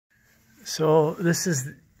So this is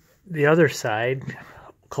the other side,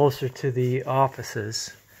 closer to the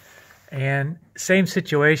offices, and same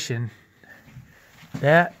situation.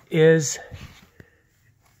 This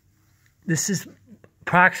is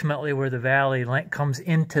approximately where the valley comes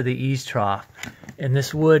into the eaves trough, and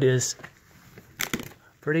this wood is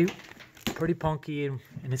pretty punky and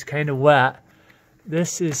it's kind of wet.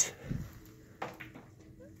 This is,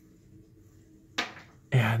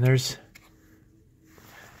 yeah, and there's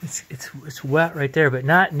it's wet right there, but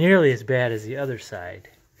not nearly as bad as the other side.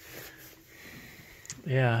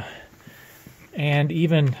 Yeah, and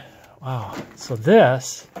even, wow, so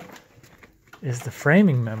this is the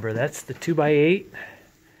framing member. That's the 2x8.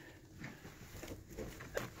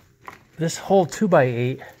 This whole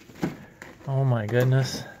 2x8, oh my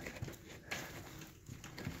goodness,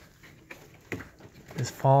 is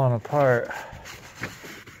falling apart.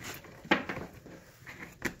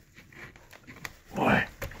 Boy,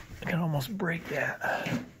 I can almost break that.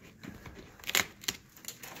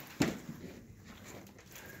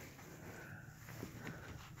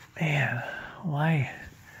 Man, why?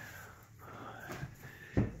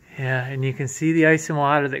 Yeah, and you can see the ice and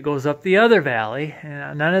water that goes up the other valley,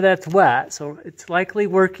 and none of that's wet, so it's likely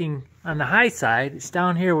working on the high side. It's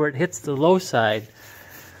down here where it hits the low side,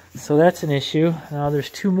 so that's an issue. Now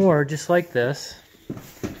there's two more just like this.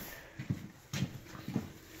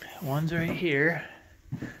 One's right here.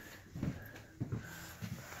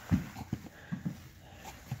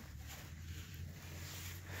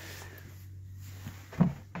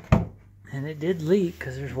 And it did leak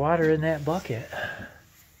because there's water in that bucket.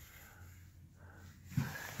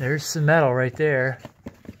 There's some metal right there.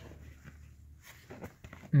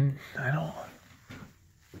 And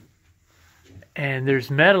there's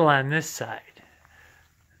metal on this side.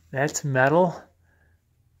 That's metal.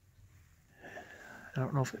 I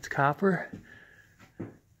don't know if it's copper.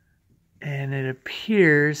 And it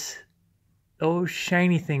appears those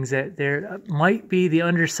shiny things that there might be the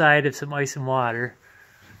underside of some ice and water.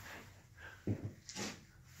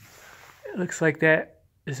 It looks like that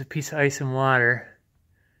is a piece of ice and water.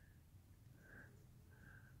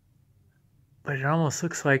 But it almost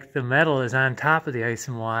looks like the metal is on top of the ice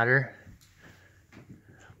and water.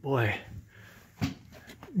 Boy,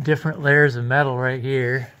 different layers of metal right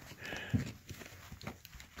here.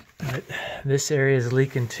 But this area is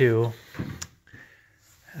leaking too.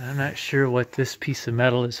 I'm not sure what this piece of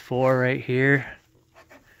metal is for right here.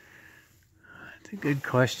 That's a good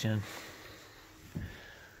question.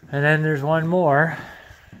 And then there's one more.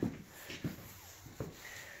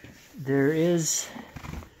 There is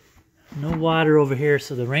no water over here,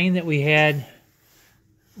 so the rain that we had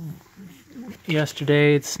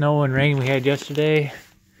yesterday, the snow and rain we had yesterday,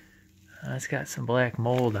 it's got some black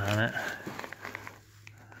mold on it.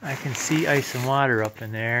 I can see ice and water up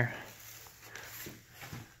in there.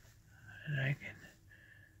 And I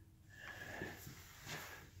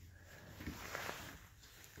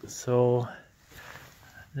can... So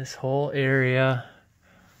this whole area,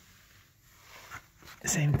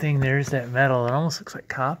 same thing, there's that metal. It almost looks like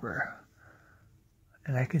copper.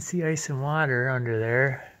 And I can see ice and water under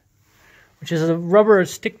there, which is a rubber,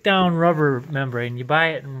 stick-down rubber membrane. You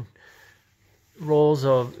buy it in rolls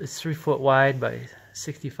of, it's 3 foot wide by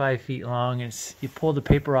 65 feet long. And you pull the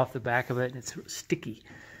paper off the back of it and it's sticky.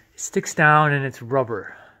 It sticks down and it's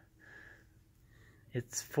rubber.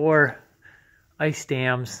 It's for ice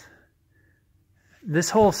dams. This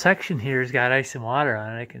whole section here has got ice and water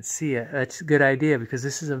on it. I can see it. That's a good idea because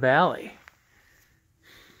this is a valley.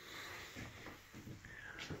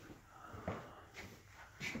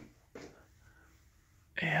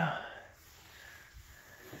 Yeah.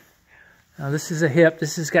 Now this is a hip.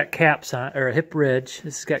 This has got caps on it, or a hip ridge.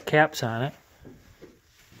 This has got caps on it.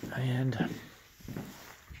 And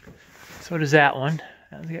so does that one.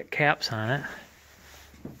 That's got caps on it.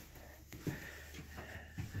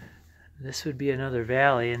 This would be another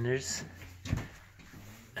valley, and there's,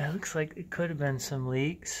 it looks like it could have been some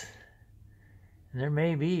leaks. And there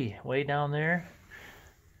may be, way down there.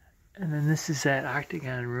 And then this is that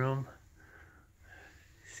octagon room.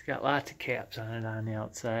 It's got lots of caps on it on the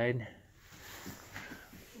outside.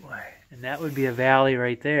 Boy, and that would be a valley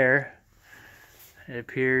right there. It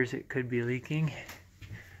appears it could be leaking.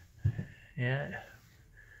 Yeah,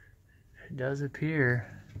 it does appear.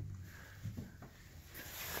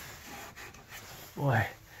 Boy,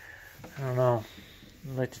 I don't know.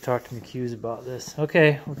 I'd like to talk to McHughes about this.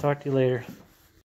 Okay, we'll talk to you later.